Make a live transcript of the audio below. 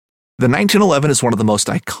The 1911 is one of the most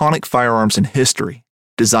iconic firearms in history.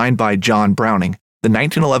 Designed by John Browning, the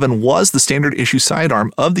 1911 was the standard issue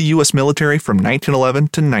sidearm of the U.S. military from 1911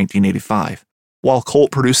 to 1985. While Colt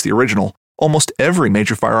produced the original, almost every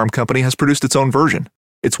major firearm company has produced its own version.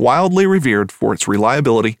 It's wildly revered for its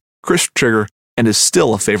reliability, crisp trigger, and is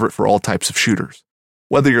still a favorite for all types of shooters.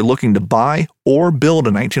 Whether you're looking to buy or build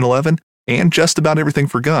a 1911 and just about everything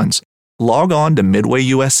for guns, log on to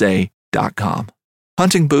MidwayUSA.com.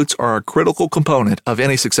 Hunting boots are a critical component of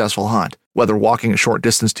any successful hunt. Whether walking a short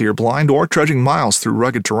distance to your blind or trudging miles through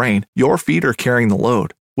rugged terrain, your feet are carrying the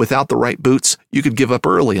load. Without the right boots, you could give up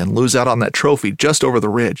early and lose out on that trophy just over the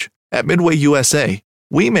ridge. At Midway USA,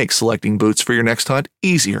 we make selecting boots for your next hunt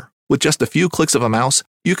easier. With just a few clicks of a mouse,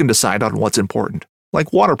 you can decide on what's important,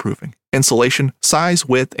 like waterproofing, insulation, size,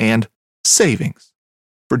 width, and savings.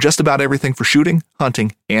 For just about everything for shooting,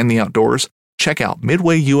 hunting, and the outdoors, check out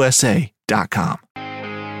MidwayUSA.com.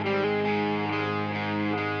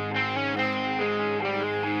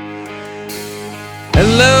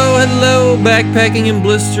 Hello, Backpacking and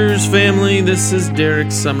Blisters family. This is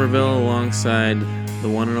Derek Somerville alongside the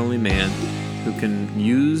one and only man who can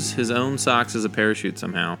use his own socks as a parachute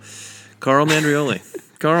somehow, Carl Mandrioli.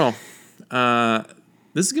 Carl,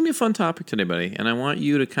 this is going to be a fun topic today, buddy, and I want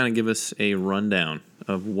you to kind of give us a rundown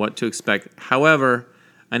of what to expect. However,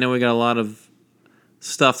 I know we got a lot of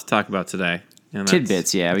stuff to talk about today. And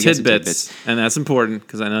tidbits, yeah. Tidbits, and that's important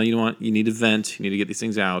because I know you need to vent, you need to get these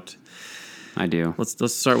things out. I do.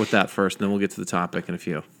 Let's start with that first, and then we'll get to the topic in a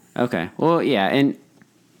few. Okay. Well,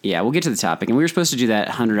 we'll get to the topic. And we were supposed to do that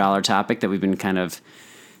 $100 topic that we've been kind of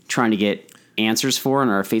trying to get answers for on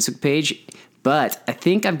our Facebook page. But I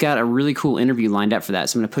think I've got a really cool interview lined up for that.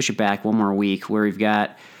 So I'm going to push it back one more week where we've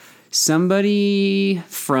got somebody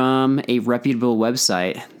from a reputable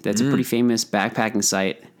website that's a pretty famous backpacking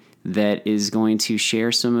site that is going to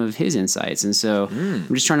share some of his insights. And so I'm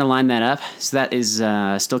just trying to line that up. So that is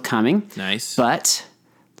still coming. Nice. But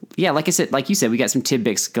yeah, like you said, we got some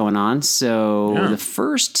tidbits going on. So the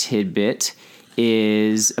first tidbit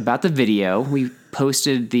is about the video. We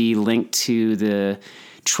posted the link to the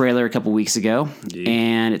trailer a couple weeks ago,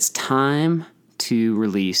 and it's time to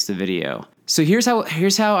release the video. So here's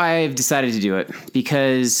how I've decided to do it,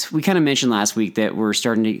 because we kind of mentioned last week that we're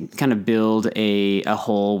starting to kind of build a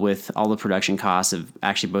hole with all the production costs of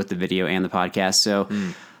actually both the video and the podcast. So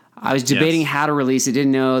I was debating how to release it,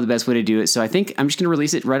 didn't know the best way to do it. So I think I'm just going to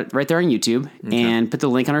release it right there on YouTube and put the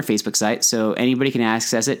link on our Facebook site so anybody can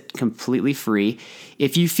access it completely free.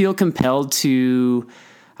 If you feel compelled to,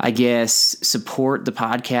 I guess, support the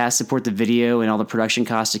podcast, support the video and all the production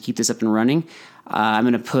costs to keep this up and running, I'm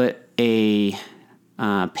going to put a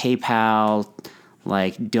PayPal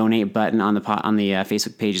donate button on the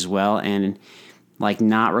Facebook page as well, and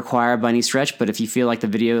not required by any stretch. But if you feel like the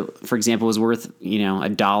video, for example, was worth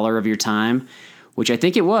 $1 of your time, which I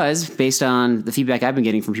think it was based on the feedback I've been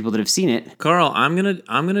getting from people that have seen it. Carl, I'm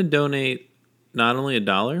gonna donate not only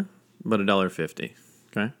 $1 but $1.50.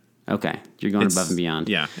 Okay, you're going above and beyond.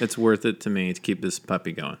 Yeah, it's worth it to me to keep this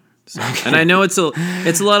puppy going. So, okay. And I know it's a lot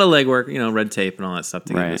of legwork, red tape and all that stuff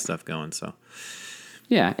to get this stuff going. So,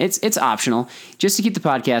 yeah, it's optional just to keep the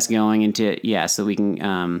podcast going and so we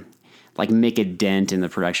can make a dent in the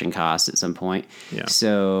production costs at some point. Yeah.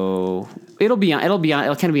 So it'll kind of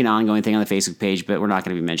be an ongoing thing on the Facebook page, but we're not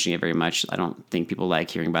going to be mentioning it very much. I don't think people like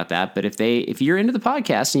hearing about that. But if you're into the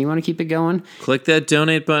podcast and you want to keep it going, click that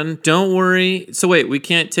donate button. Don't worry. So wait, we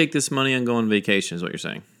can't take this money and go on vacation is what you're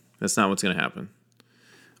saying. That's not what's going to happen.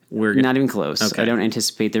 We're not even close. Okay. I don't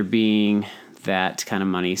anticipate there being that kind of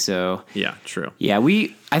money. So yeah, true. Yeah,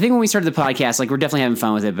 I think when we started the podcast, we're definitely having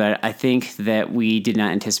fun with it, but I think that we did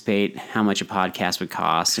not anticipate how much a podcast would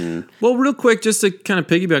cost. And well, real quick, just to kind of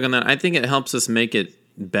piggyback on that, I think it helps us make it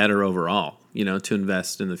better overall. To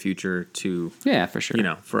invest in the future. For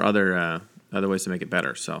sure. For other ways to make it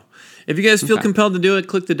better. So if you guys feel compelled to do it,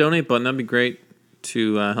 click the donate button. That'd be great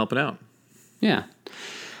to help it out. Yeah.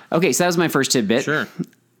 Okay, so that was my first tidbit. Sure.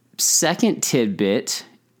 Second tidbit,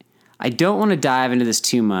 I don't want to dive into this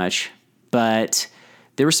too much, but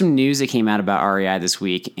there was some news that came out about REI this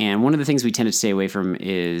week, and one of the things we tend to stay away from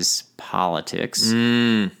is politics.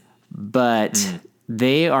 But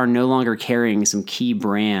they are no longer carrying some key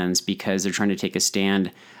brands because they're trying to take a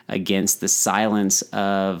stand against the silence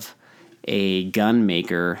of a gun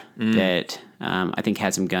maker that I think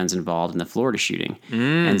had some guns involved in the Florida shooting.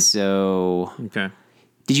 And so,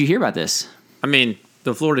 did you hear about this? I mean,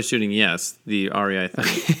 the Florida shooting, yes. The REI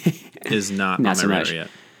thing is not on my radar yet.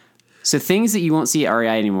 So things that you won't see at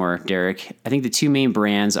REI anymore, Derek. I think the two main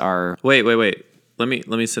brands are... Wait. Let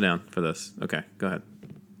me sit down for this. Okay, go ahead.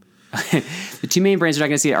 The two main brands you're not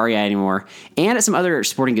going to see at REI anymore, and at some other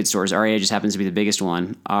sporting goods stores. REI just happens to be the biggest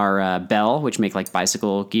one. Are Bell, which make like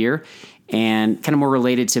bicycle gear, and kind of more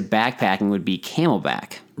related to backpacking would be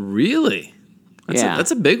Camelback. Really?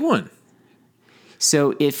 That's a big one.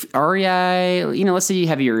 So if REI, let's say you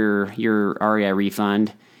have your REI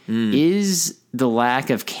refund, is the lack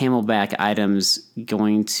of Camelback items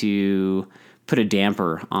going to put a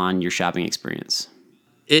damper on your shopping experience?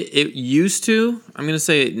 It used to. I'm going to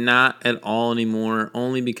say not at all anymore,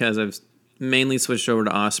 only because I've mainly switched over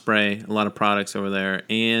to Osprey, a lot of products over there.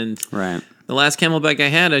 And right. The last Camelback I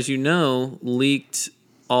had, as you know, leaked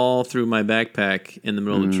all through my backpack in the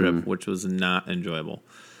middle of the trip, which was not enjoyable.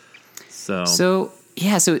 So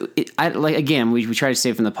we try to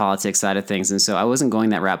stay from the politics side of things, and so I wasn't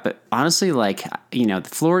going that route. But honestly, the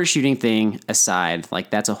Florida shooting thing aside,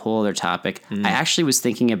 that's a whole other topic. I actually was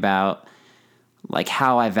thinking about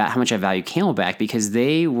how much I value Camelback, because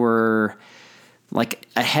they were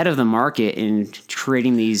ahead of the market in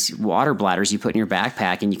creating these water bladders you put in your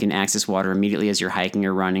backpack, and you can access water immediately as you're hiking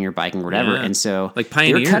or running or biking or whatever. Yeah. And so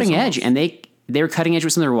they were cutting edge, and they were cutting edge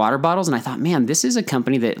with some of their water bottles. And I thought, man, this is a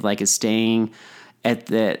company that is staying at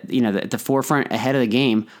the forefront ahead of the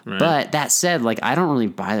game. Right. But that said, I don't really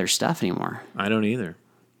buy their stuff anymore. I don't either.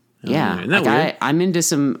 Yeah. Isn't that weird? I'm into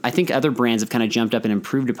some, I think other brands have kind of jumped up and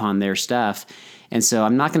improved upon their stuff. And so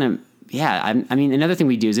I'm not going to, another thing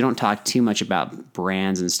we do is we don't talk too much about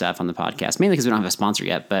brands and stuff on the podcast, mainly because we don't have a sponsor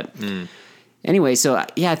yet. But anyway, so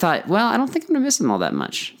I thought, well, I don't think I'm going to miss them all that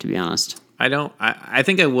much, to be honest. I don't. I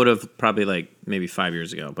think I would have probably maybe 5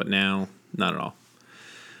 years ago, but now not at all.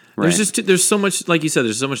 Right. There's so much, like you said,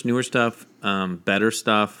 there's so much newer stuff, better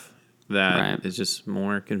stuff that is just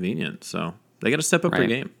more convenient. So they got to step up their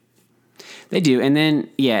game. They do. And then,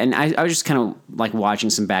 and I was just kind of watching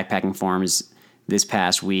some backpacking forums this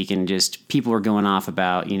past week, and just people were going off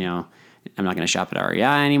about, I'm not going to shop at REI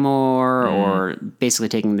anymore, or basically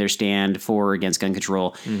taking their stand for or against gun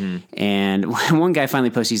control. And one guy finally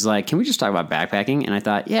posted, he's like, can we just talk about backpacking? And I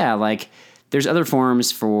thought, there's other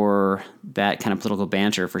forums for that kind of political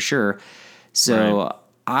banter for sure. So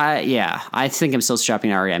I think I'm still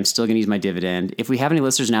shopping at REI. I'm still going to use my dividend. If we have any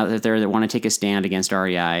listeners now out there that want to take a stand against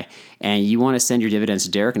REI, and you want to send your dividends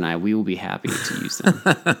to Derek and I, we will be happy to use them.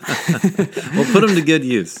 We'll put them to good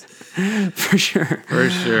use. For sure. For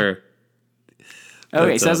sure.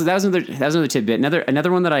 Okay, so that was another tidbit.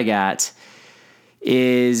 Another one that I got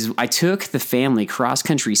is I took the family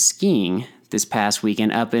cross-country skiing this past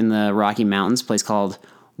weekend up in the Rocky Mountains, a place called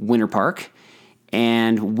Winter Park.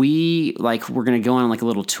 And we're going to go on a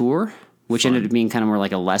little tour, which ended up being kind of more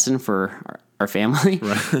like a lesson for our family.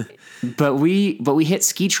 Right. But we hit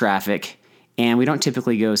ski traffic, and we don't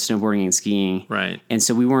typically go snowboarding and skiing. Right. And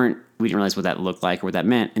so we didn't realize what that looked like or what that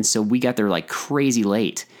meant. And so we got there crazy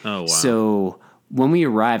late. Oh, wow. So when we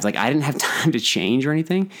arrived, I didn't have time to change or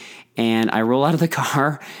anything. And I roll out of the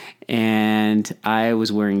car, and I was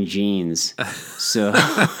wearing jeans. So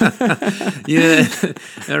that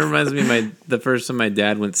reminds me of the first time my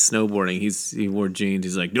dad went snowboarding. He wore jeans.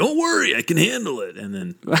 He's like, "Don't worry, I can handle it." And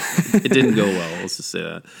then it didn't go well. Let's just say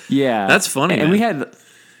that. Yeah, that's funny. And man.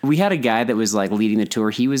 we had a guy that was leading the tour.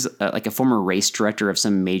 He was a former race director of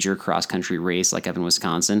some major cross country race up in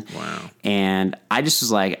Wisconsin. Wow. And I just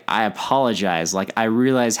was I apologize. I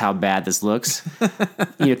realize how bad this looks. Kind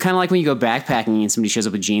of like when you go backpacking and somebody shows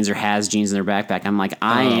up with jeans or has jeans in their backpack. I'm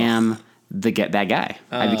I am that guy.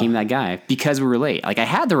 I became that guy because we were late. I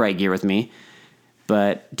had the right gear with me,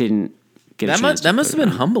 but didn't get a chance. That must have been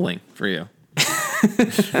humbling for you.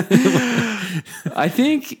 I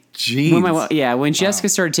think when Jessica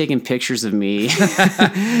started taking pictures of me.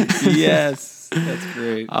 Yes, that's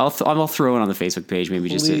great. I'll throw it on the Facebook page, maybe.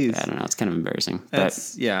 Please. I don't know, it's kind of embarrassing.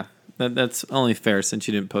 That's only fair since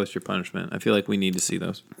you didn't post your punishment. I feel like we need to see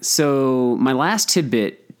those. So my last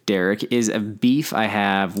tidbit, Derek, is a beef I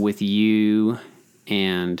have with you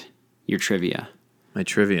and your trivia. My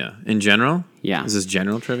trivia in general? Yeah. Is this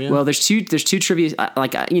general trivia? Well, there's two trivia. I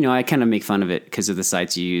kind of make fun of it because of the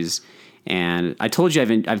sites you use, and I told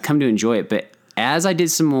you I've come to enjoy it. But as I did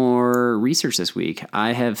some more research this week,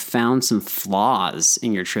 I have found some flaws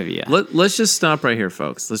in your trivia. Let's just stop right here,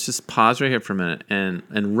 folks. Let's just pause right here for a minute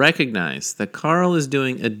and recognize that Carl is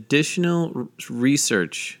doing additional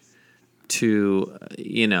research to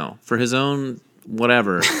for his own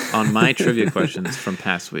whatever on my trivia questions from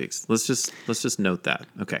past weeks. Let's just note that.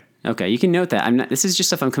 Okay. Okay, you can note that. I'm not. This is just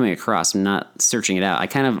stuff I'm coming across. I'm not searching it out. I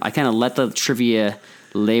kind of let the trivia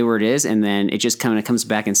lay where it is, and then it just kind of comes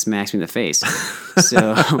back and smacks me in the face.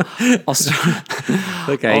 So I'll start.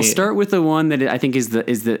 Okay. I'll start with the one that I think is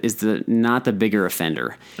the not the bigger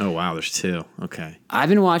offender. Oh wow, there's two. Okay. I've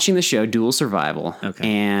been watching the show Dual Survival, Okay.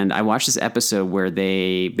 and I watched this episode where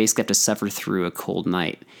they basically have to suffer through a cold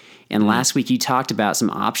night. And last week you talked about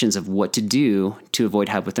some options of what to do to avoid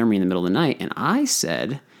hypothermia in the middle of the night, and I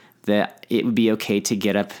said that it would be okay to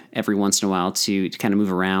get up every once in a while to kind of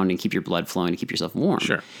move around and keep your blood flowing to keep yourself warm.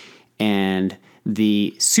 Sure. And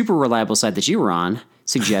the super reliable site that you were on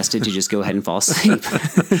suggested to just go ahead and fall asleep.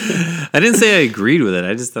 I didn't say I agreed with it.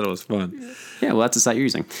 I just thought it was fun. Yeah, well, that's the site you're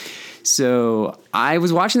using. So I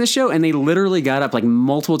was watching the show, and they literally got up like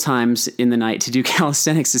multiple times in the night to do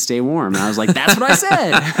calisthenics to stay warm. And I was like, that's what I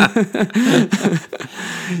said.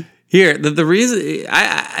 Here, the reason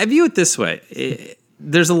I view it this way.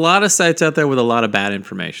 There's a lot of sites out there with a lot of bad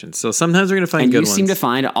information. So sometimes we're going to find and good ones. you seem to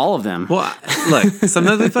find all of them. Well, look,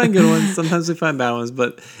 sometimes we find good ones, sometimes we find bad ones,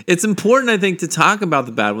 but it's important, I think, to talk about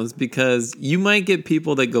the bad ones because you might get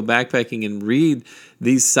people that go backpacking and read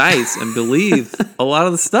these sites and believe a lot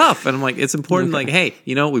of the stuff. And I'm like, it's important, like, hey,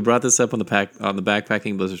 we brought this up on the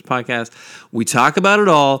Backpacking Blizzards podcast. We talk about it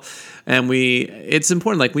all, and it's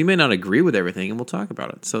important. Like, we may not agree with everything, and we'll talk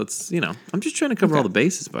about it. So it's, I'm just trying to cover all the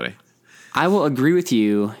bases, buddy. I will agree with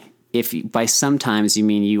you if by sometimes you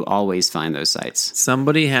mean you always find those sites.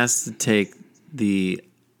 Somebody has to take the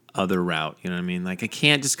other route. You know what I mean? Like, I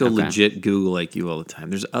can't just go legit Google like you all the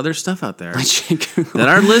time. There's other stuff out there that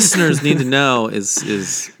our listeners need to know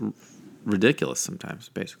is ridiculous sometimes,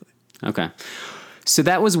 basically. Okay. So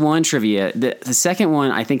that was one trivia. The second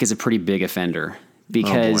one I think is a pretty big offender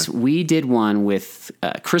because we did one with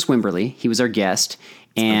Chris Wimberly. He was our guest.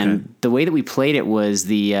 And the way that we played it was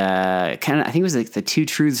the I think it was like the 2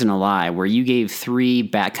 truths and a lie, where you gave 3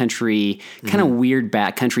 backcountry, kind of weird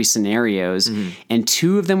backcountry scenarios, and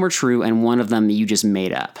 2 of them were true, and 1 of them you just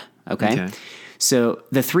made up. Okay. So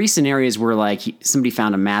the 3 scenarios were like somebody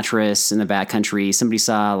found a mattress in the backcountry, somebody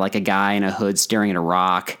saw like a guy in a hood staring at a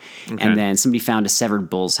rock, and then somebody found a severed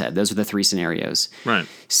bull's head. Those were the 3 scenarios. Right.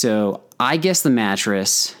 So I guessed the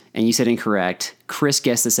mattress, and you said incorrect. Chris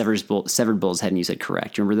guessed the severed bull's head, and you said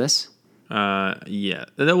correct. You remember this? Yeah.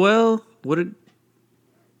 Well, what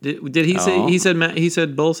did he say? He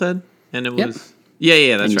said bull's head, and it was.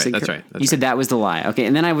 Yeah. That's right. That's right. You said that was the lie. Okay,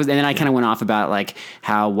 and then I kind of went off about like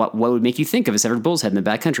how what would make you think of a severed bull's head in the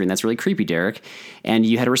backcountry, and that's really creepy, Derek. And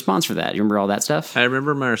you had a response for that. You remember all that stuff? I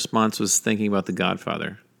remember my response was thinking about The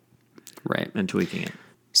Godfather, right, and tweaking it.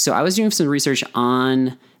 So I was doing some research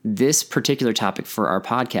on this particular topic for our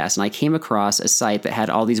podcast, and I came across a site that had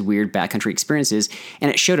all these weird backcountry experiences, and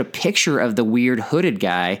it showed a picture of the weird hooded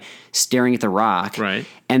guy staring at the rock. Right.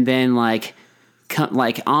 And then like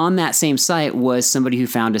on that same site was somebody who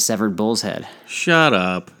found a severed bull's head. Shut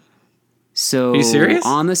up. So are you serious?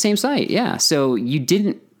 On the same site, yeah. So you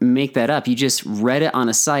didn't make that up. You just read it on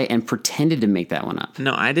a site and pretended to make that one up.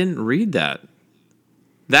 No, I didn't read that.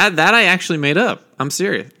 That I actually made up. I'm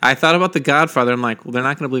serious. I thought about The Godfather. I'm like, well, they're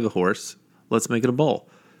not going to believe a horse. Let's make it a bull.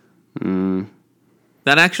 That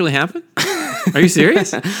actually happened? Are you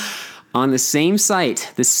serious? On the same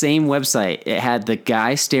site, the same website, it had the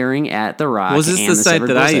guy staring at the rock. Was this and the site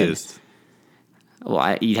that I used?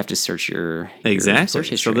 Well, you'd have to search your exactly. Search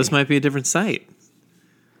history. So this might be a different site.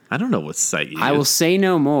 I don't know what site you used. I will say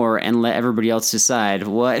no more and let everybody else decide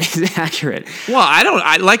what is accurate. Well,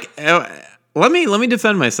 let me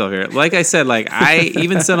defend myself here. Like I said, like I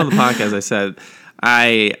even said on the podcast, I said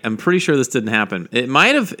I am pretty sure this didn't happen. It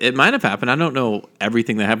might have happened. I don't know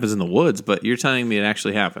everything that happens in the woods, but you're telling me it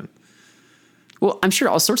actually happened. Well, I'm sure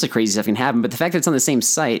all sorts of crazy stuff can happen, but the fact that it's on the same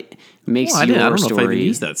site makes your story. I don't know if I even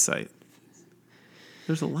use that site.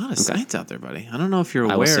 There's a lot of sites out there, buddy. I don't know if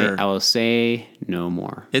you're aware. I will say no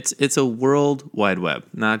more. It's a world wide web,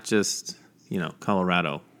 not just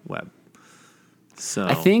Colorado web. So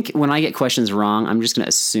I think when I get questions wrong, I'm just going to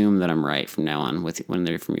assume that I'm right from now on when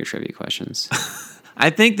they're from your trivia questions. I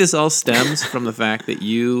think this all stems from the fact that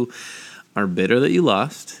you are bitter that you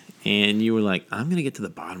lost, and you were like, I'm going to get to the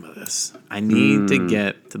bottom of this. I need to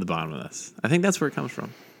get to the bottom of this. I think that's where it comes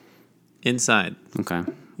from. Inside. Okay.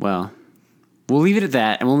 Well, we'll leave it at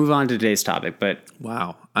that, and we'll move on to today's topic. But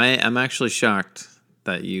wow. I'm actually shocked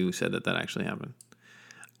that you said that actually happened.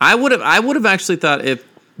 I would have actually thought if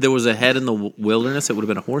there was a head in the wilderness, it would have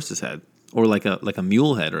been a horse's head, or like a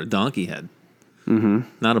mule head or a donkey head,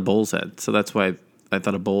 not a bull's head. So that's why I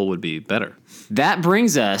thought a bull would be better. That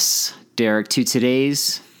brings us, Derek, to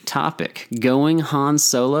today's topic: going Han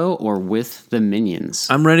Solo or with the minions.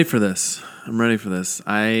 I'm ready for this.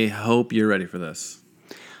 I hope you're ready for this.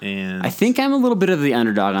 And I think I'm a little bit of the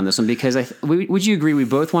underdog on this one because would you agree we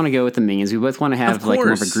both want to go with the minions? We both want to have like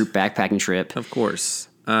more of a group backpacking trip. Of course.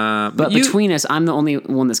 But between us, I'm the only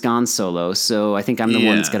one that's gone solo, so I think I'm the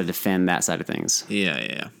one that's got to defend that side of things.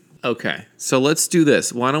 Yeah. Okay, so let's do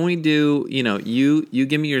this. Why don't we do? You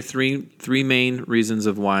give me your three main reasons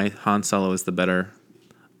of why Han Solo is the better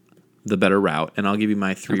route, and I'll give you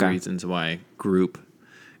my three reasons why group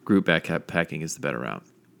backpacking is the better route.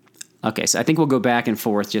 Okay, so I think we'll go back and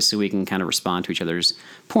forth just so we can kind of respond to each other's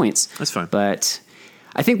points. That's fine. But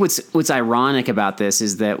I think what's ironic about this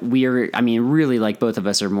is that really, like, both of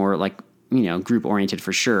us are more like, group oriented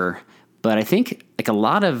for sure. But I think like a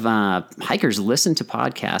lot of hikers listen to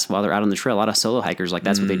podcasts while they're out on the trail. A lot of solo hikers, like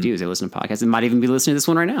that's what they do is they listen to podcasts. They might even be listening to this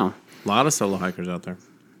one right now. A lot of solo hikers out there.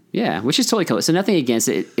 Yeah, which is totally cool. So nothing against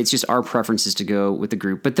it. It's just our preferences to go with the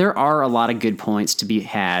group. But there are a lot of good points to be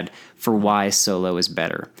had for why solo is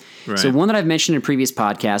better. Right. So one that I've mentioned in a previous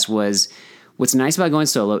podcast was what's nice about going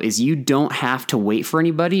solo is you don't have to wait for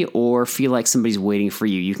anybody or feel like somebody's waiting for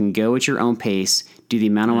you. You can go at your own pace, do the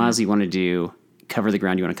amount of miles you want to do, cover the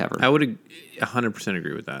ground you want to cover. I would 100%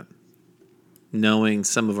 agree with that. Knowing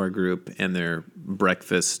some of our group and their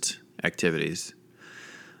breakfast activities.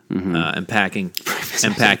 And packing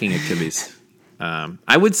activities.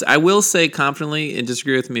 I will say confidently, and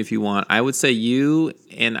disagree with me if you want, I would say you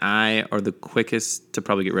and I are the quickest to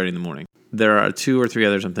probably get ready in the morning. There are 2 or 3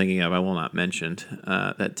 others I'm thinking of, I will not mention,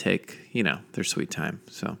 that take, their sweet time.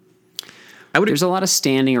 So there's a lot of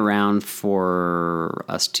standing around for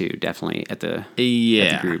us too, definitely at the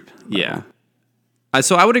group level. Yeah.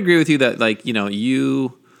 So I would agree with you that, like,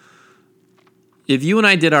 if you and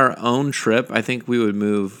I did our own trip, I think we would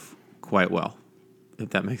move quite well, if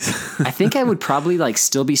that makes sense. I think I would probably like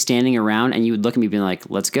still be standing around and you would look at me being like,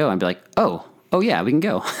 let's go. I'd be like, oh yeah, we can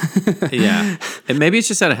go. Yeah. And maybe it's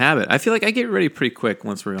just out of habit. I feel like I get ready pretty quick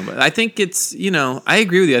once we're going. But I think it's, I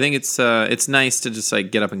agree with you. I think it's nice to just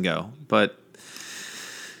like get up and go. But,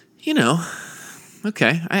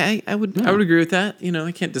 okay. I would agree with that.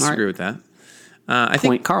 I can't disagree with that. I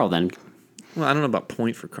think Carl then. Well, I don't know about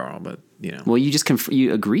point for Carl, but Well, you just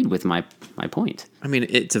you agreed with my point. I mean,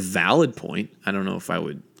 it's a valid point. I don't know if I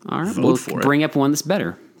would vote for it. Bring up one that's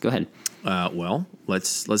better. Go ahead. Well,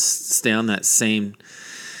 let's stay on that same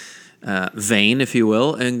vein, if you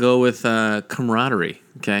will, and go with camaraderie.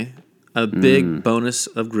 Okay, a big bonus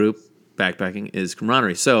of group backpacking is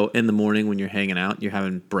camaraderie. So in the morning when you're hanging out, you're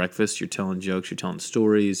having breakfast, you're telling jokes, you're telling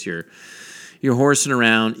stories, you're horsing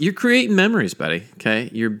around, you're creating memories, buddy. Okay,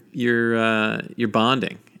 you're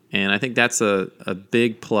bonding. And I think that's a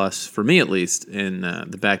big plus for me, at least, in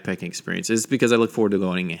the backpacking experience, is because I look forward to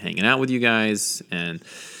going and hanging out with you guys and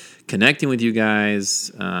connecting with you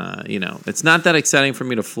guys. It's not that exciting for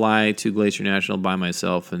me to fly to Glacier National by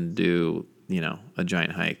myself and do, a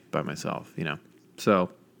giant hike by myself, So.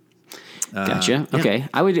 Gotcha. Okay. Yeah.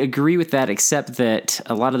 I would agree with that, except that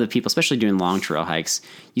a lot of the people, especially doing long trail hikes,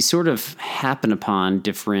 you sort of happen upon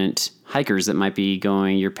different hikers that might be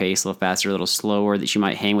going your pace a little faster, a little slower, that you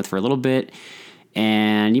might hang with for a little bit.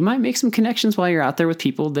 And you might make some connections while you're out there with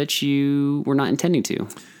people that you were not intending to.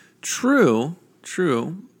 True.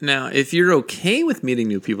 Now, if you're okay with meeting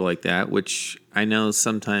new people like that, which I know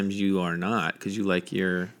sometimes you are not, because you like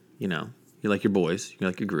your boys, you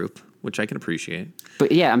like your group, which I can appreciate.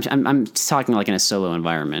 But yeah, I'm talking like in a solo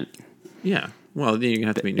environment. Yeah. Well, then you're gonna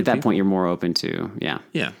have to meet new people. At that people. point, you're more open to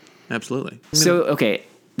Yeah, absolutely. So okay,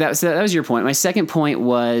 that was your point. My second point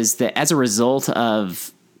was that as a result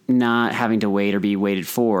of not having to wait or be waited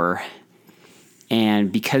for,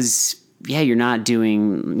 and because you're not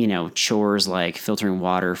doing chores like filtering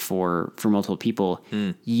water for multiple people,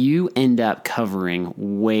 you end up covering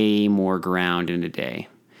way more ground in a day,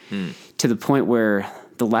 to the point where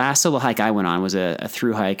the last solo hike I went on was a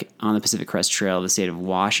through hike on the Pacific Crest Trail of the state of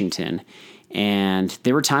Washington. And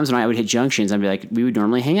there were times when I would hit junctions, I'd be like, we would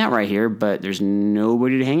normally hang out right here, but there's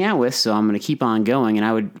nobody to hang out with, so I'm going to keep on going. And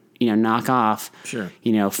I would, knock off,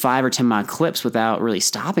 5 or 10 mile clips without really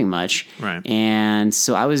stopping much. Right. And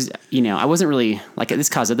so I was, I wasn't really, like, this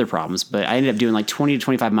caused other problems, but I ended up doing like 20 to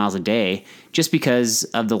 25 miles a day just because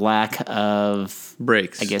of the lack of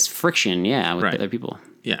breaks, I guess, friction, with other people.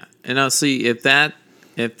 Yeah. And I'll see if that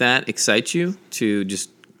excites you to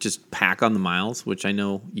just pack on the miles, which I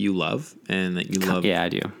know you love and that you love. Yeah, I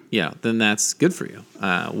do. Yeah, then that's good for you.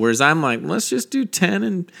 Whereas I'm like, let's just do 10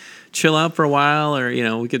 and chill out for a while, or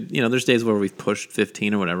we could, there's days where we've pushed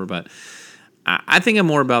 15 or whatever. But I think I'm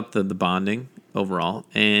more about the bonding overall,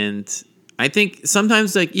 and I think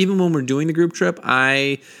sometimes, like, even when we're doing the group trip,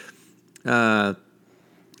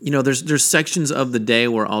 there's sections of the day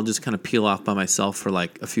where I'll just kind of peel off by myself for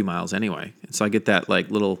like a few miles anyway. And so I get that like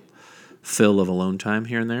little fill of alone time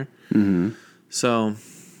here and there. Mm-hmm. So,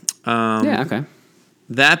 okay.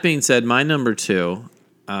 That being said, my number 2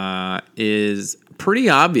 is pretty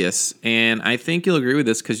obvious. And I think you'll agree with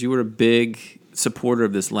this because you were a big supporter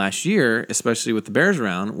of this last year, especially with the Bears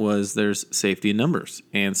around, was there's safety in numbers.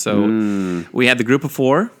 And so we had the group of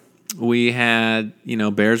 4. We had,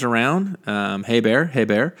 Bears around. Hey, Bear. Hey,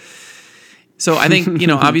 Bear. So I think,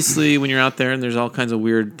 obviously when you're out there and there's all kinds of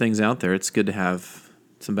weird things out there, it's good to have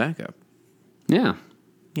some backup. Yeah.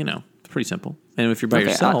 It's pretty simple. And if you're by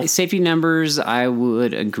yourself. Safety numbers, I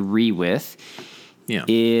would agree with. Yeah.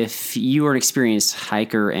 If you are an experienced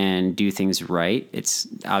hiker and do things right, it's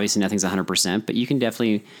obviously nothing's 100%, but you can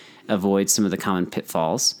definitely avoid some of the common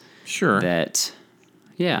pitfalls. Sure.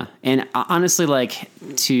 Yeah. And honestly, like,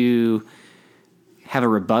 to have a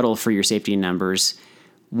rebuttal for your safety numbers,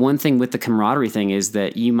 one thing with the camaraderie thing is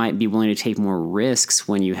that you might be willing to take more risks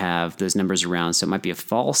when you have those numbers around. So it might be a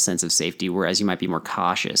false sense of safety, whereas you might be more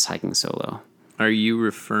cautious hiking solo. Are you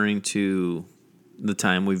referring to the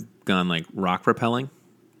time we've gone like rock rappelling,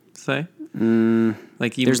 say?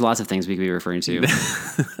 There's lots of things we could be referring to.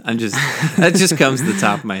 That just comes to the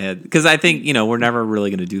top of my head because I think we're never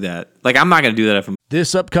really going to do that. Like I'm not going to do that if I'm.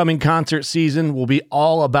 This upcoming concert season will be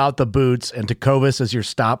all about the boots, and Tecovas is your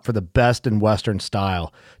stop for the best in Western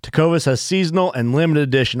style. Tecovas has seasonal and limited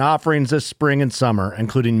edition offerings this spring and summer,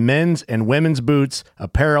 including men's and women's boots,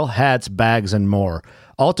 apparel, hats, bags, and more.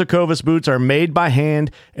 All Tecovas boots are made by hand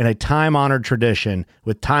in a time-honored tradition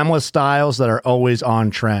with timeless styles that are always on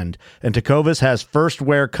trend. And Tecovas has first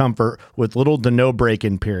wear comfort with little to no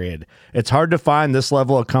break-in period. It's hard to find this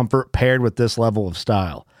level of comfort paired with this level of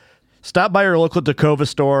style. Stop by your local Tecovas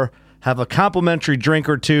store, have a complimentary drink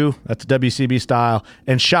or two, that's WCB style,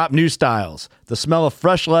 and shop new styles. The smell of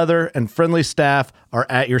fresh leather and friendly staff are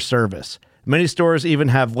at your service. Many stores even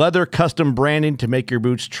have leather custom branding to make your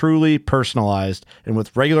boots truly personalized. And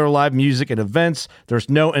with regular live music and events, there's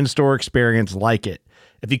no in-store experience like it.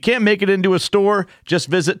 If you can't make it into a store, just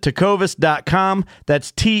visit tecovas.com.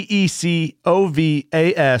 That's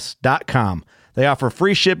TECOVAS.com. They offer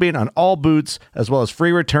free shipping on all boots, as well as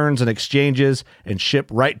free returns and exchanges, and ship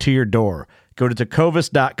right to your door. Go to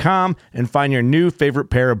tecovas.com and find your new favorite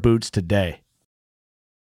pair of boots today.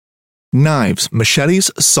 Knives, machetes,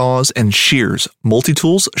 saws, and shears,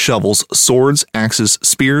 multi-tools, shovels, swords, axes,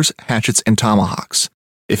 spears, hatchets, and tomahawks.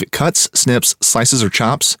 If it cuts, snips, slices, or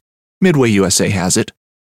chops, Midway USA has it.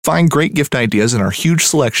 Find great gift ideas in our huge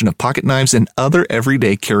selection of pocket knives and other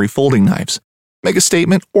everyday carry folding knives. Make a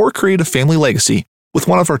statement or create a family legacy with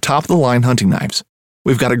one of our top-of-the-line hunting knives.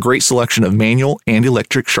 We've got a great selection of manual and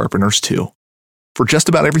electric sharpeners, too. For just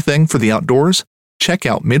about everything for the outdoors, check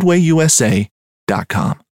out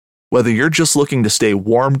MidwayUSA.com. Whether you're just looking to stay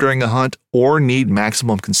warm during a hunt or need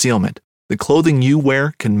maximum concealment, the clothing you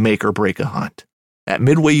wear can make or break a hunt. At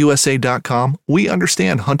MidwayUSA.com, we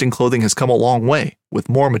understand hunting clothing has come a long way with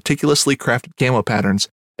more meticulously crafted camo patterns,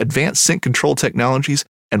 advanced scent control technologies,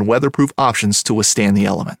 and weatherproof options to withstand the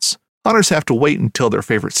elements. Hunters have to wait until their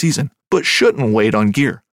favorite season, but shouldn't wait on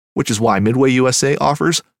gear, which is why Midway USA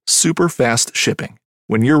offers super fast shipping.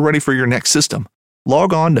 When you're ready for your next system,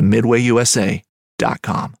 log on to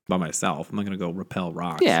MidwayUSA.com. By myself, I'm not going to go repel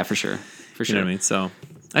rocks. Yeah, for sure. You know what I mean? So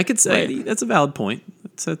I could say that's a valid point.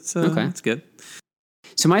 That's good.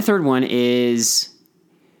 So my third one is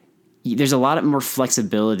there's a lot more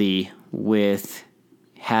flexibility with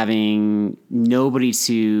having nobody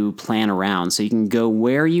to plan around. So you can go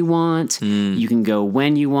where you want, you can go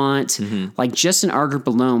when you want. Mm-hmm. Like just in our group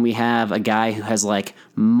alone, we have a guy who has like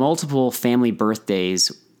multiple family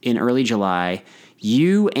birthdays in early July.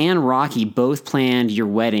 You and Rocky both planned your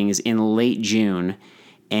weddings in late June.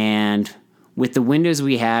 And with the windows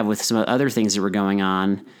we have with some other things that were going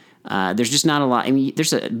on, there's just not a lot. I mean,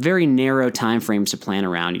 there's a very narrow time frames to plan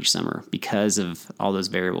around each summer because of all those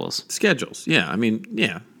variables. Schedules. Yeah. I mean,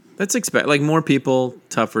 yeah, that's like more people,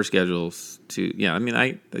 tougher schedules to, yeah. I mean,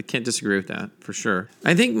 I can't disagree with that for sure.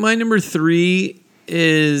 I think my number 3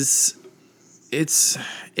 is I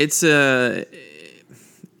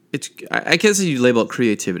guess you label it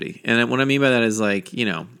creativity. And what I mean by that is like,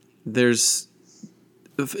 it's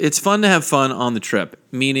fun to have fun on the trip,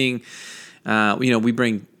 meaning, we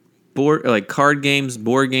bring card games,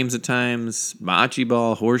 board games at times, bocce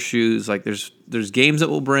ball, horseshoes. Like there's games that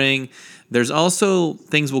we'll bring. There's also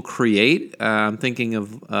things we'll create. I'm thinking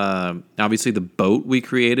of obviously the boat we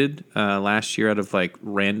created last year out of like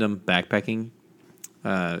random backpacking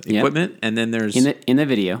equipment, and then there's in the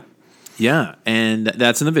video. Yeah, and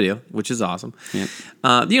that's in the video, which is awesome. Yep.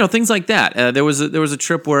 Things like that. There was a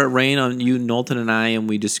trip where it rained on you, Knowlton, and I, and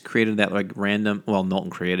we just created that like random. Well,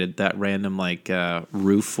 Knowlton created that random like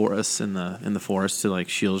roof for us in the forest to like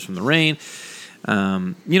shield us from the rain.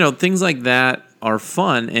 Things like that are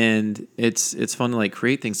fun, and it's fun to like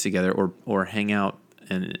create things together or hang out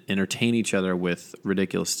and entertain each other with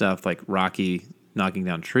ridiculous stuff like Rocky knocking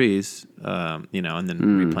down trees, and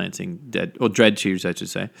then replanting dread trees, I should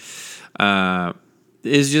say,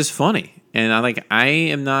 is just funny. And I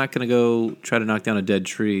am not going to go try to knock down a dead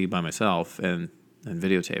tree by myself and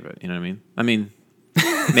videotape it. You know what I mean?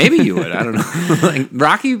 Maybe you would. I don't know. Like,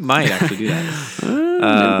 Rocky might actually do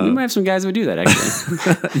that. We might have some guys who would do that,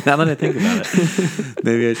 actually. Now that I think about it,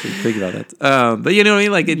 maybe I should think about that. But you know what I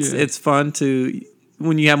mean? Like it's fun to,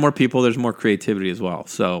 when you have more people, there's more creativity as well.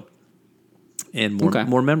 So, and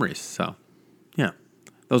more memories. So, yeah,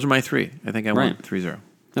 those are my 3. I think I went 3-0.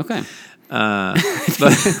 Okay. But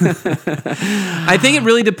I think it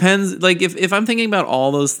really depends. Like if I'm thinking about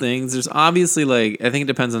all those things, there's obviously I think it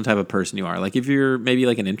depends on the type of person you are. Like if you're maybe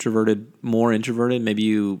like more introverted, maybe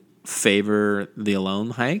you favor the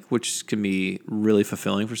alone hike, which can be really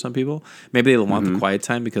fulfilling for some people. Maybe they want the quiet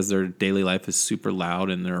time because their daily life is super loud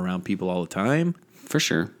and they're around people all the time. For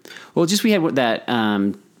sure. Well, we had that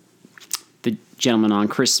the gentleman on,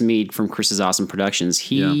 Chris Mead from Chris's Awesome Productions.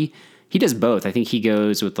 He does both. I think he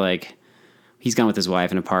goes with he's gone with his wife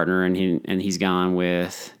and a partner, and he's gone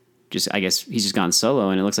with he's just gone solo,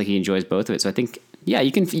 and it looks like he enjoys both of it. So I think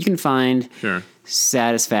you can find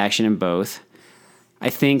satisfaction in both. I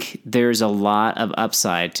think there's a lot of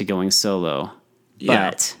upside to going solo,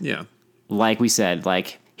 but like we said,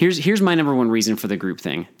 here's my number one reason for the group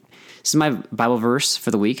thing. This is my Bible verse for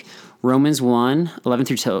the week. Romans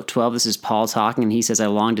 1:11-12. This is Paul talking, and he says, I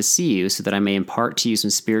long to see you so that I may impart to you some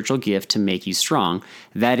spiritual gift to make you strong.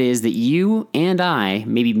 That is, that you and I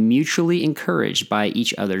may be mutually encouraged by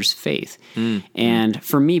each other's faith. And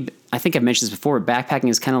for me, I think I've mentioned this before, backpacking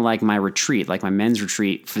is kind of like my retreat, like my men's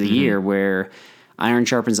retreat for the year, where iron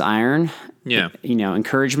sharpens iron. Yeah.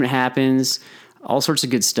 Encouragement happens, all sorts of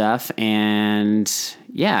good stuff. And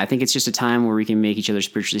I think it's just a time where we can make each other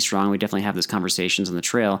spiritually strong. We definitely have those conversations on the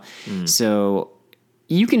trail. So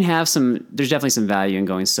you can have there's definitely some value in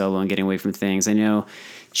going solo and getting away from things. I know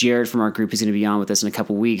Jared from our group is going to be on with us in a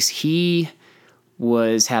couple weeks. He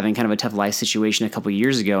was having kind of a tough life situation a couple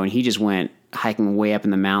years ago, and he just went hiking way up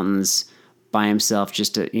in the mountains by himself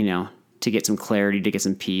just to get some clarity, to get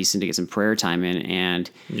some peace, and to get some prayer time in.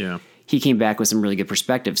 And he came back with some really good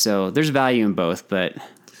perspective. So there's value in both, but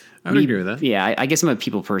I would agree with that. Yeah, I guess I'm a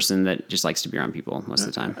people person that just likes to be around people most of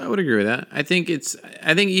the time. I would agree with that. I think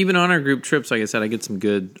even on our group trips, like I said, I get some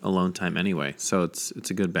good alone time anyway. So it's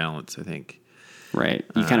a good balance, I think. Right.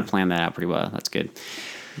 You kind of plan that out pretty well. That's good.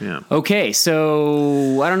 Yeah. Okay,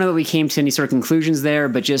 so I don't know that we came to any sort of conclusions there,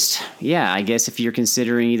 but I guess if you're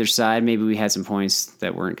considering either side, maybe we had some points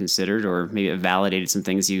that weren't considered, or maybe it validated some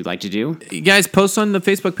things you'd like to do. You guys, post on the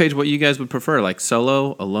Facebook page what you guys would prefer, like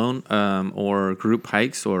solo, alone, or group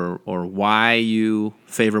hikes, or why you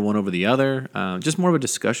favor one over the other. Just more of a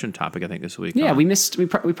discussion topic, I think, this week. Yeah, we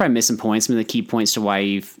probably missed some points, some of the key points to why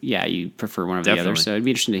you prefer one over the other. So it'd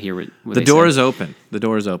be interesting to hear what the door is open. The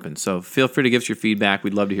door is open. So feel free to give us your feedback.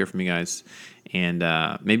 We'd love to hear from you guys, and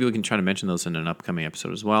maybe we can try to mention those in an upcoming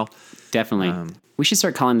episode as well. Definitely. We should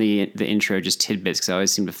start calling the intro just tidbits, because I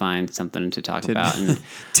always seem to find something to talk about. And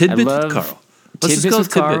tidbits with Carl. Tidbits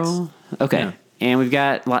with Carl. Okay. Yeah. And we've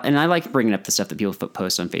got, and I like bringing up the stuff that people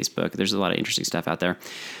post on Facebook. There's a lot of interesting stuff out there.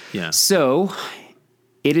 Yeah. So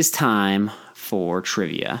it is time for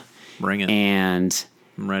trivia. Bring it. And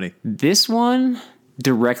I'm ready. This one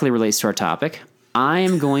directly relates to our topic. I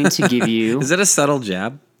am going to give you... Is that a subtle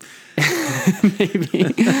jab?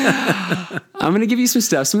 Maybe. I'm going to give you some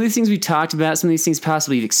stuff. Some of these things we talked about, some of these things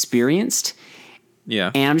possibly you've experienced. Yeah.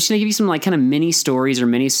 And I'm just going to give you some kind of mini stories or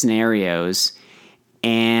mini scenarios.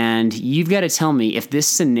 And you've got to tell me if this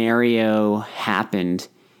scenario happened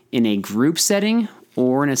in a group setting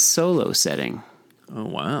or in a solo setting. Oh,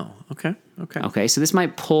 wow. Okay. So this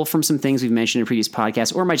might pull from some things we've mentioned in previous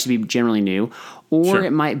podcasts, or it might just be generally new, or it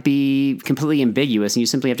might be completely ambiguous and you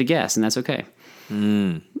simply have to guess, and that's okay.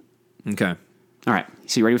 Okay. All right.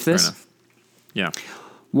 So you ready for this? Fair enough. Yeah.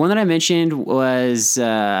 One that I mentioned was,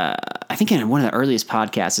 I think in one of the earliest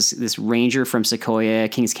podcasts, this ranger from Sequoia,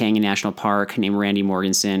 Kings Canyon National Park named Randy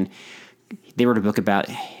Morganson. They wrote a book about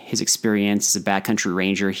his experience as a backcountry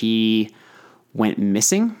ranger. He went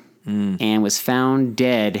missing and was found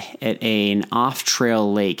dead at an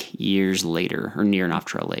off-trail lake years later, or near an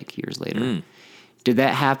off-trail lake years later. Did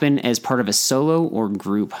that happen as part of a solo or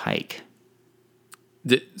group hike?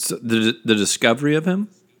 The discovery of him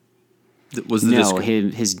was the No,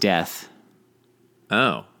 his death.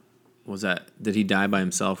 Oh, was that? Did he die by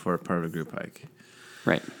himself or part of a group hike?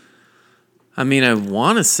 Right. I mean, I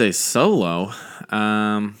want to say solo.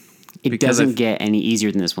 It doesn't get any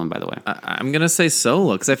easier than this one, by the way. I'm gonna say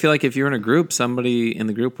solo because I feel like if you're in a group, somebody in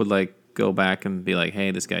the group would like go back and be like, "Hey,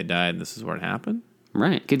 this guy died. This is where it happened."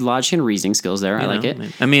 Right. Good logic and reasoning skills there. I like it.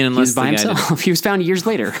 I mean, unless he was by the guy himself. He was found years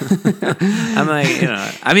later. I'm like,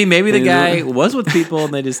 I mean, maybe the guy was with people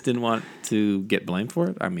and they just didn't want to get blamed for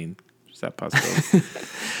it. I mean, is that possible?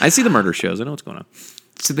 I see the murder shows. I know what's going on.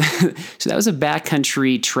 So that was a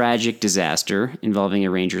backcountry tragic disaster involving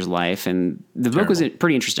a ranger's life, and the book was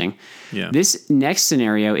pretty interesting. Yeah. This next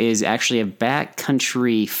scenario is actually a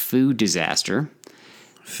backcountry food disaster.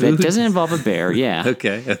 That doesn't involve a bear, yeah.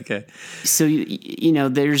 Okay. So,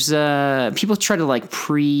 there's people try to like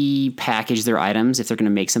pre-package their items if they're going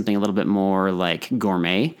to make something a little bit more like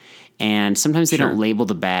gourmet. And sometimes they don't label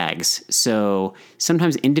the bags. So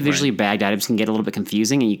sometimes individually bagged items can get a little bit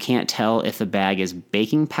confusing, and you can't tell if the bag is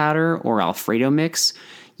baking powder or Alfredo mix.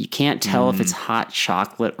 You can't tell if it's hot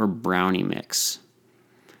chocolate or brownie mix.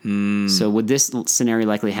 So would this scenario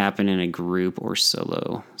likely happen in a group or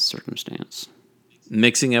solo circumstance?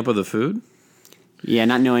 Mixing up with the food? Yeah,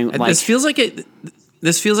 not knowing. Like, this feels like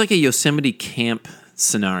a Yosemite camp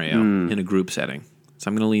scenario in a group setting. So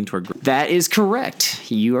I'm going to lean toward group. That is correct.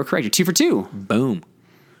 You are correct. You're 2 for 2. Boom.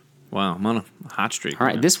 Wow, I'm on a hot streak. All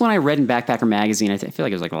right, this one I read in Backpacker Magazine. I feel like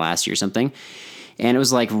it was like last year or something. And it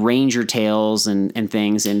was like ranger tales and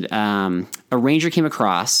things. And a ranger came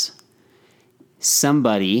across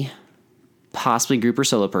somebody, possibly group or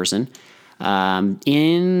solo person,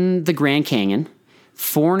 in the Grand Canyon,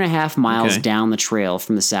 4.5 miles down the trail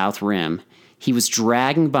from the South Rim. He was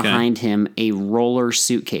dragging behind him a roller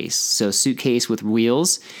suitcase. So suitcase with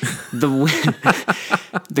wheels.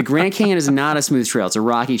 The Grand Canyon is not a smooth trail. It's a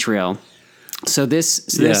rocky trail. So this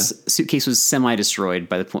suitcase was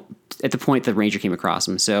semi-destroyed at the point the ranger came across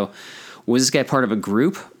him. So was this guy part of a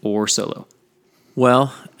group or solo?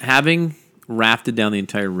 Well, having rafted down the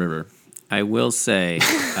entire river, I will say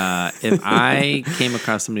if I came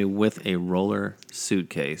across somebody with a roller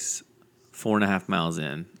suitcase 4.5 miles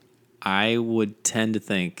in, I would tend to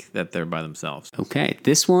think that they're by themselves. Okay.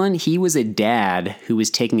 This one, he was a dad who was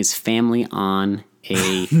taking his family on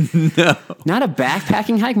a... Not a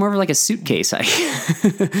backpacking hike, more of like a suitcase hike.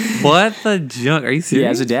 What the junk? Are you serious? Yeah,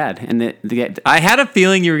 as a dad. And the guy... I had a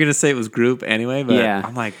feeling you were going to say it was group anyway, but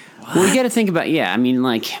I'm like, what? Well, you got to think about... Yeah, I mean,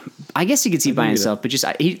 like... I guess you could see by himself, but just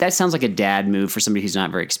that sounds like a dad move for somebody who's not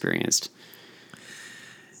very experienced.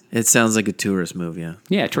 It sounds like a tourist move, yeah.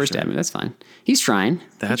 Yeah, tourist dad move. That's fine. He's trying.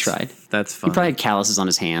 He tried. That's fun. He probably had calluses on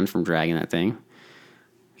his hand from dragging that thing.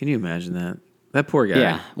 Can you imagine that? That poor guy.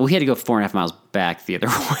 Yeah. Well, he had to go 4.5 miles back the other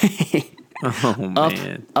way. Oh,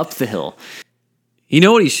 man. Up the hill. You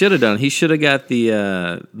know what he should have done? He should have got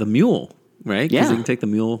the mule, right? Yeah. Because he can take the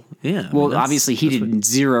mule. Yeah. Well, obviously, he did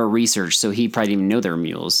zero research, so he probably didn't even know there were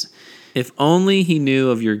mules. If only he knew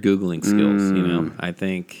of your Googling skills, I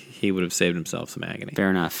think he would have saved himself some agony. Fair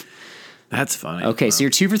enough. That's funny. Okay, so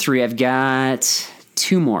you're 2 for 3. I've got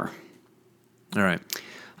 2 more. All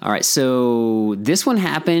right. So this one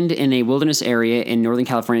happened in a wilderness area in Northern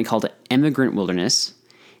California called Emigrant Wilderness.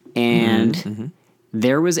 And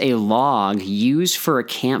there was a log used for a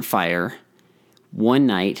campfire one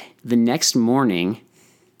night. The next morning,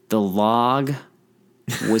 the log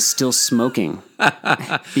was still smoking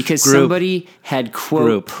because somebody had,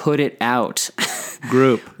 quote, put it out.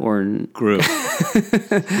 Group. Group.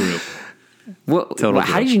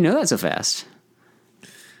 How did you know that so fast?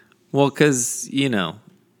 Well, because,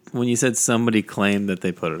 when you said somebody claimed that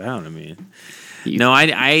they put it out, I mean... No,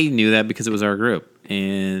 I knew that because it was our group.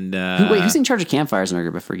 And wait, who's in charge of campfires in our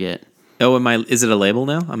group? I forget. Oh, is it a label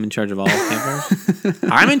now? I'm in charge of all campfires?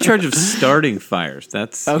 I'm in charge of starting fires.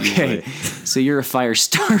 That's okay. So you're a fire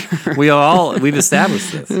starter. We've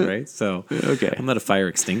established this, right? So okay. I'm not a fire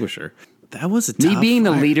extinguisher. That was a Me tough being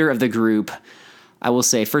fire. the leader of the group, I will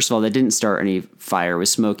say, first of all, that didn't start any fire. It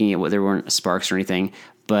was smoking. There weren't sparks or anything.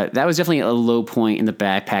 But that was definitely a low point in the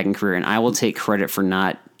backpacking career, and I will take credit for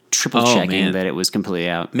not triple checking that it was completely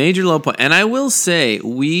out. Major low point. And I will say,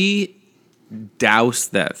 we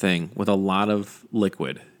doused that thing with a lot of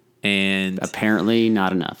liquid. And apparently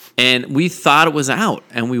not enough. And we thought it was out,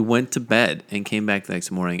 and we went to bed and came back the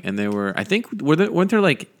next morning, and there were, I think, weren't there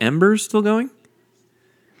like embers still going?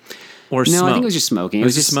 Or no, smoke? I think it was just smoking. It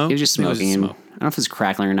was just smoke? It was just smoking. I don't know if it was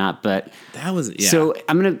crackling or not, but that was So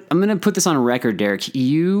I'm gonna put this on record, Derek.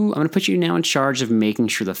 I'm gonna put you now in charge of making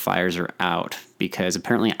sure the fires are out because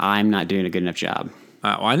apparently I'm not doing a good enough job.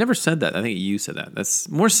 Well, I never said that. I think you said that. That's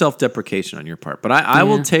more self-deprecation on your part. But I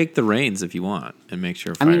will take the reins if you want and make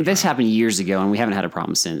sure. I mean, this happened years ago, and we haven't had a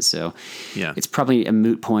problem since. So it's probably a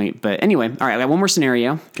moot point. But anyway, all right, I got one more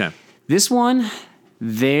scenario. Okay. This one,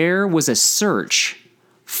 there was a search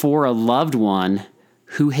for a loved one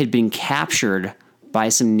who had been captured by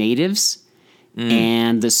some natives.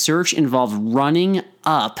 And the search involved running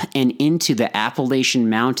up and into the Appalachian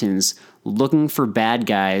Mountains looking for bad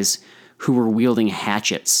guys who were wielding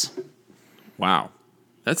hatchets. Wow.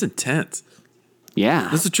 That's intense. Yeah.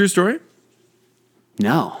 This is a true story?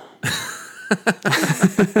 No.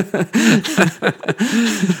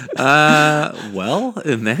 Well,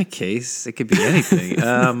 in that case, it could be anything.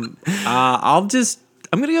 I'm going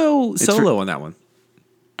to go solo on that one.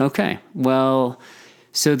 Okay. Well,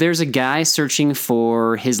 so there's a guy searching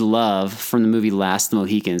for his love from the movie Last of the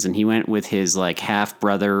Mohicans, and he went with his like half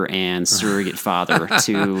brother and surrogate father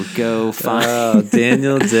to go find. Oh,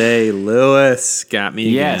 Daniel Day-Lewis got me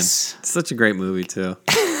again. Yes. It's such a great movie too.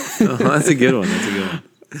 That's a good one.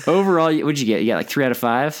 Overall, what'd you get? You got like 3 out of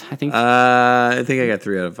 5, I think. I think I got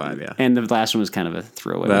 3 out of 5. Yeah. And the last one was kind of a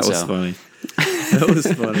throwaway. That was funny. That was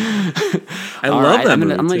funny. I love that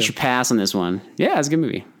movie. I'm gonna let you pass on this one. Yeah, it's a good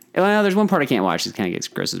movie. Well, there's one part I can't watch. It kind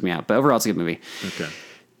of grosses me out. But overall, it's a good movie. Okay.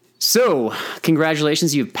 So,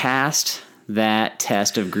 congratulations. You've passed that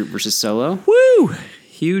test of group versus solo. Woo!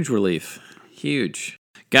 Huge relief. Huge.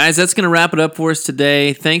 Guys, that's going to wrap it up for us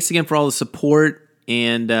today. Thanks again for all the support.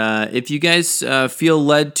 And if you guys feel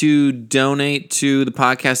led to donate to the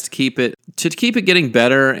podcast to keep it getting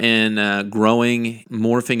better and growing,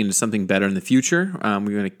 morphing into something better in the future,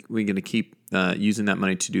 we're gonna keep using that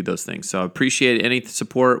money to do those things. So I appreciate any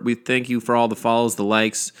support. We thank you for all the follows, the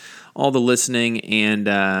likes, all the listening,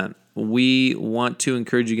 and we want to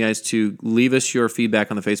encourage you guys to leave us your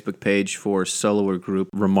feedback on the Facebook page for solo or group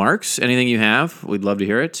remarks. Anything you have, we'd love to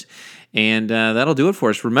hear it. And that'll do it for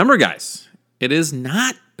us. Remember, guys, it is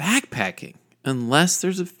not backpacking unless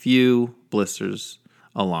there's a few blisters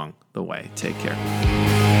along the way. Take care.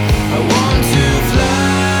 I want to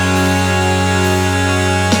fly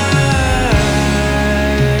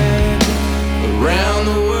around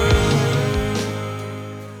the world.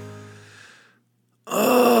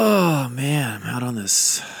 Oh, man, I'm out on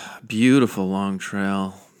this beautiful long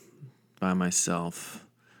trail by myself.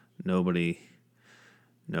 Nobody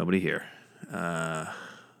here.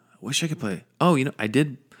 Wish I could play. Oh, I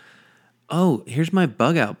did. Oh, here's my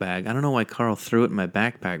bug out bag. I don't know why Carl threw it in my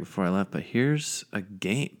backpack before I left, but here's a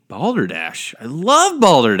game. Balderdash. I love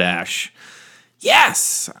Balderdash.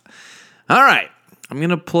 Yes. All right. I'm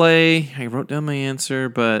going to play. I wrote down my answer,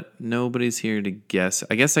 but nobody's here to guess.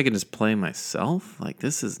 I guess I can just play myself. Like,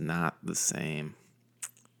 this is not the same.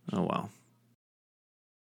 Oh, well.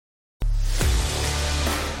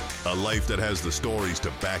 A life that has the stories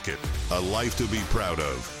to back it. A life to be proud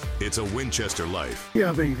of. It's a Winchester life.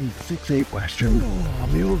 Yeah, baby. 6'8" Western. Oh,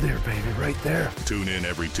 mule deer, baby, right there. Tune in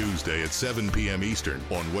every Tuesday at 7 p.m. Eastern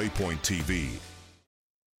on Waypoint TV.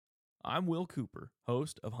 I'm Will Cooper,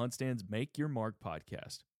 host of HuntStand's Make Your Mark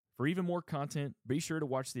podcast. For even more content, be sure to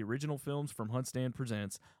watch the original films from HuntStand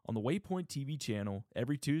Presents on the Waypoint TV channel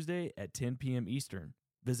every Tuesday at 10 p.m. Eastern.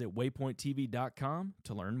 Visit waypointtv.com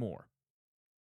to learn more.